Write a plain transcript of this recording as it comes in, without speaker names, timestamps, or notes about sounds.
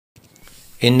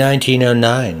In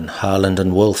 1909, Harland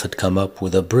and Wolff had come up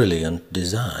with a brilliant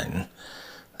design.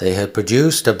 They had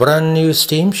produced a brand new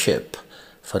steamship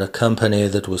for a company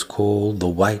that was called the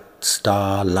White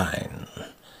Star Line,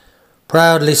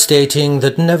 proudly stating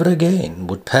that never again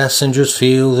would passengers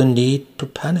feel the need to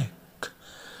panic,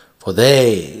 for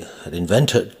they had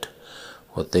invented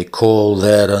what they call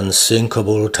their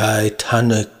unsinkable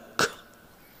Titanic.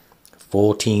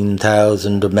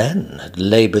 14,000 men had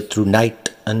laboured through night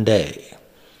and day,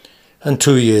 and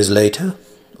 2 years later,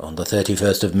 on the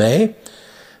 31st of May,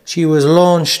 she was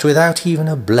launched without even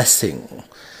a blessing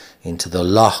into the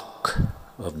lock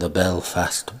of the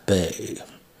Belfast Bay.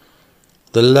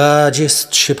 The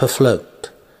largest ship afloat,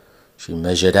 she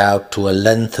measured out to a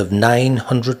length of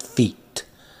 900 feet,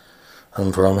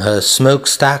 and from her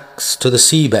smokestacks to the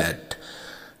seabed,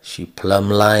 she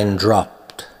plumb-line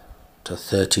dropped to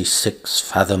 36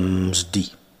 fathoms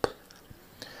deep.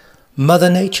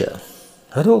 Mother Nature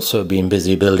had also been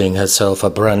busy building herself a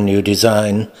brand new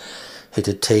design. It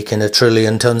had taken 1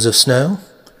 trillion tons of snow,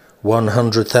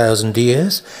 100,000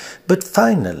 years, but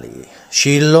finally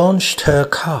she launched her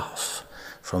calf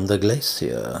from the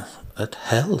glacier at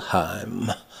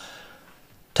Helheim.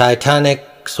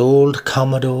 Titanic's old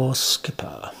Commodore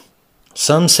skipper.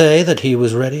 Some say that he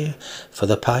was ready for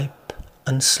the pipe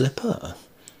and slipper.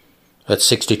 At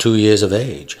 62 years of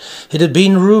age, it had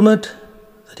been rumoured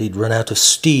that he'd run out of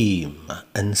steam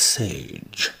and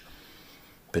sage.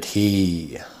 But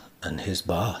he and his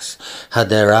boss had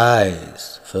their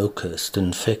eyes focused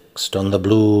and fixed on the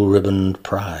blue-ribboned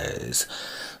prize.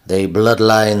 They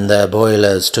bloodlined their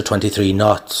boilers to 23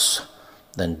 knots,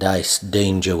 then diced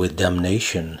danger with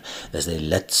damnation as they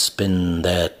let spin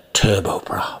their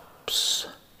turboprops.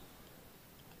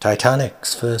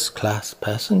 Titanic's first-class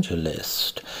passenger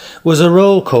list was a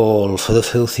roll call for the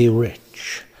filthy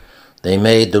rich. They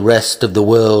made the rest of the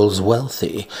world's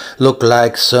wealthy look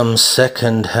like some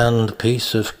second-hand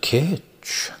piece of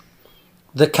kitsch.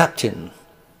 The captain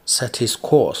set his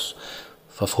course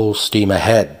for full steam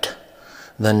ahead,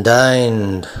 then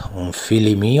dined on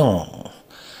filet mignon,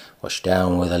 washed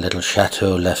down with a little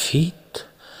Chateau Lafite,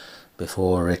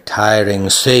 before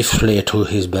retiring safely to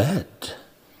his bed.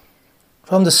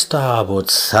 From the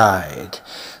starboard side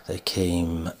there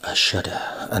came a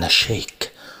shudder and a shake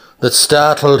that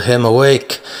startled him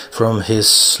awake from his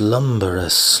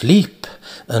slumberous sleep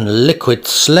and liquid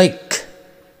slake.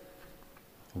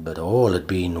 But all had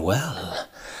been well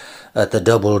at the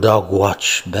double dog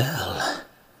watch bell.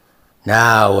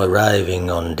 Now arriving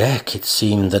on deck, it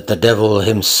seemed that the devil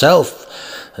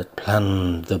himself had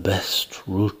planned the best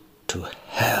route to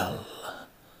hell.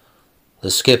 The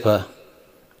skipper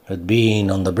had been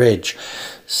on the bridge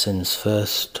since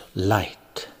first light.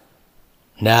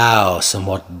 Now,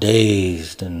 somewhat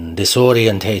dazed and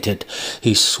disorientated,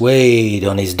 he swayed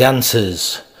on his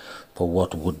dancers for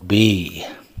what would be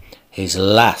his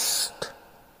last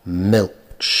milk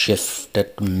shift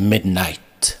at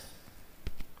midnight.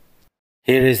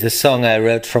 Here is the song I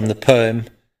wrote from the poem.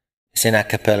 It's in a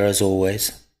cappella as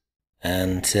always.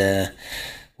 And,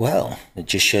 well, it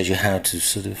just shows you how to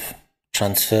sort of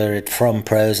transfer it from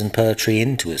prose and poetry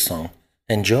into a song.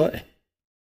 Enjoy.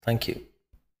 Thank you.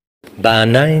 By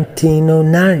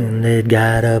 1909, they'd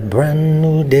got a brand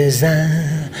new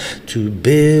design to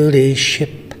build a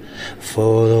ship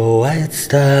for the White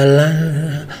Star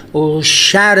Line. Oh,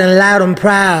 shouting loud and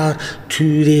proud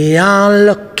to the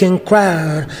onlooking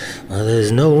crowd, well,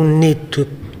 there's no need to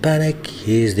panic,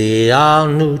 here's the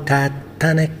all-new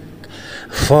Titanic.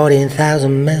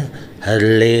 14,000 men had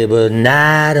laboured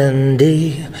night and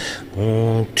day.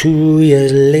 2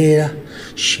 years later,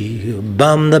 she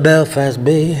bombed the Belfast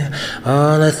Bay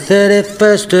on the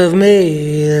 31st of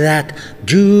May, that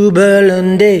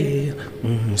jubilant day.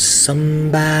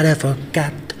 Somebody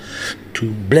forgot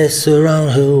to bless her on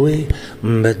her way,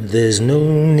 but there's no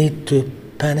need to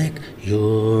panic,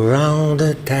 you're on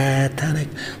the Titanic.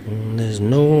 There's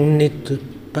no need to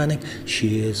panic,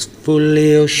 she is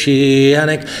fully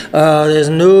oceanic. Oh, there's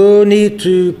no need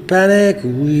to panic,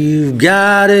 we've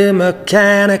got a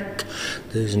mechanic.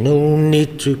 There's no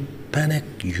need to panic,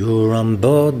 you're on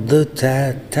board the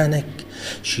Titanic.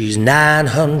 She's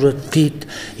 900 feet,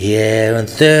 yeah, and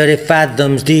 30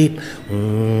 fathoms deep,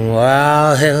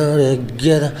 all held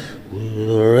together with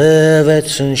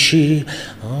rivets and she.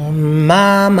 Oh,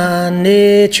 Mama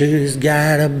Nature's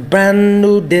got a brand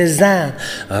new design.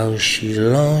 Oh, she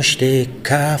launched a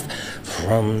calf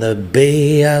from the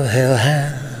Bay of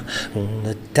Helheim.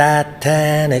 The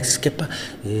Titanic skipper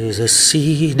is a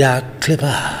sea dock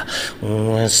clipper.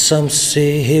 And some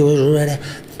say he was ready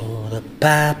for The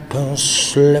Papa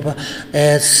Slipper,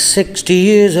 at 60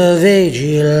 years of age,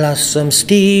 he lost some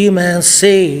steam and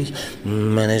sage,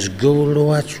 and his gold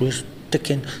watch was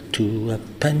sticking to a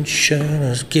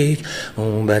pensioner's gauge.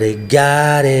 Oh, but he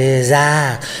got his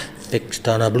eye fixed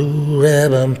on a blue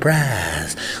ribbon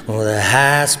prize, with a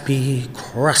high-speed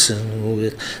crossing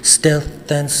with stealth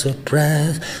and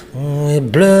surprise. He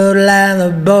blew like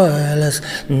the boilers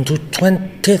to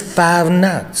 25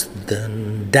 knots,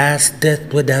 then diced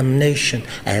death with damnation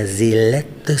as he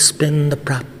let the spin the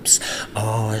props.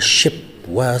 Oh, his ship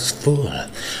was full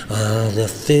of the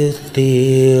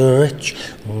filthy rich.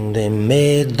 They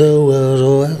made the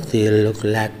world wealthy look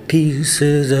like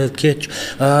pieces of kitsch.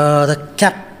 Oh, the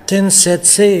captain set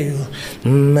sail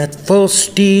at full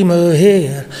steam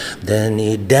ahead. Then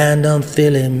he dined on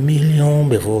filet mignon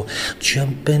before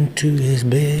jumping to his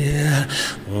bed.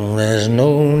 There's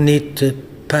no need to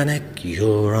panic,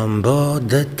 you're on board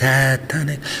the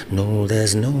Titanic. No,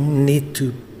 there's no need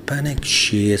to panic,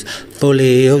 she is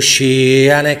fully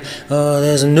oceanic. Oh,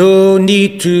 there's no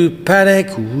need to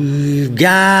panic, we've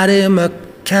got a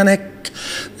mechanic.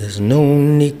 There's no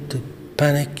need to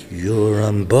panic, you're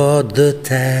on board the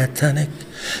Titanic.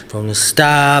 From the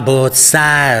starboard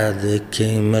side there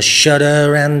came a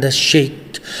shudder and a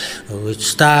shake, which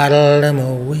startled him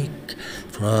awake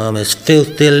from his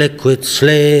filthy liquid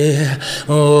slave.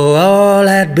 Oh, all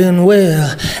had been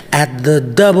well at the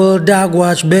double dog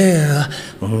watch bell.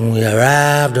 We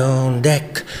arrived on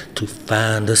deck to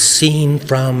find the scene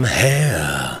from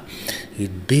hell.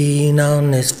 He'd been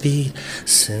on his feet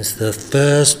since the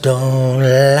first dawn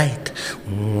light.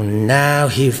 Now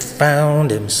he found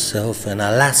himself in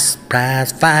a last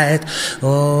prize fight.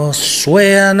 Oh,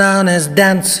 swaying on his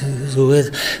dances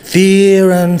with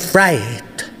fear and fright.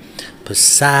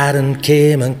 Poseidon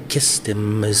came and kissed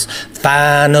him his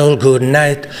final good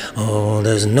night. Oh,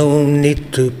 there's no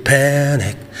need to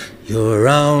panic, you're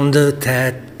on the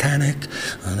Titanic.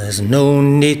 Oh, there's no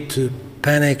need to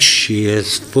panic, she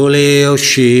is fully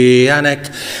oceanic.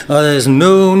 Oh, there's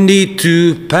no need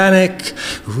to panic,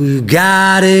 we've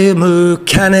got a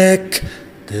mechanic.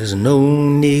 There's no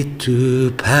need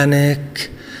to panic,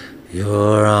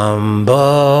 you're on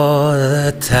board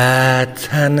the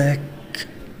Titanic.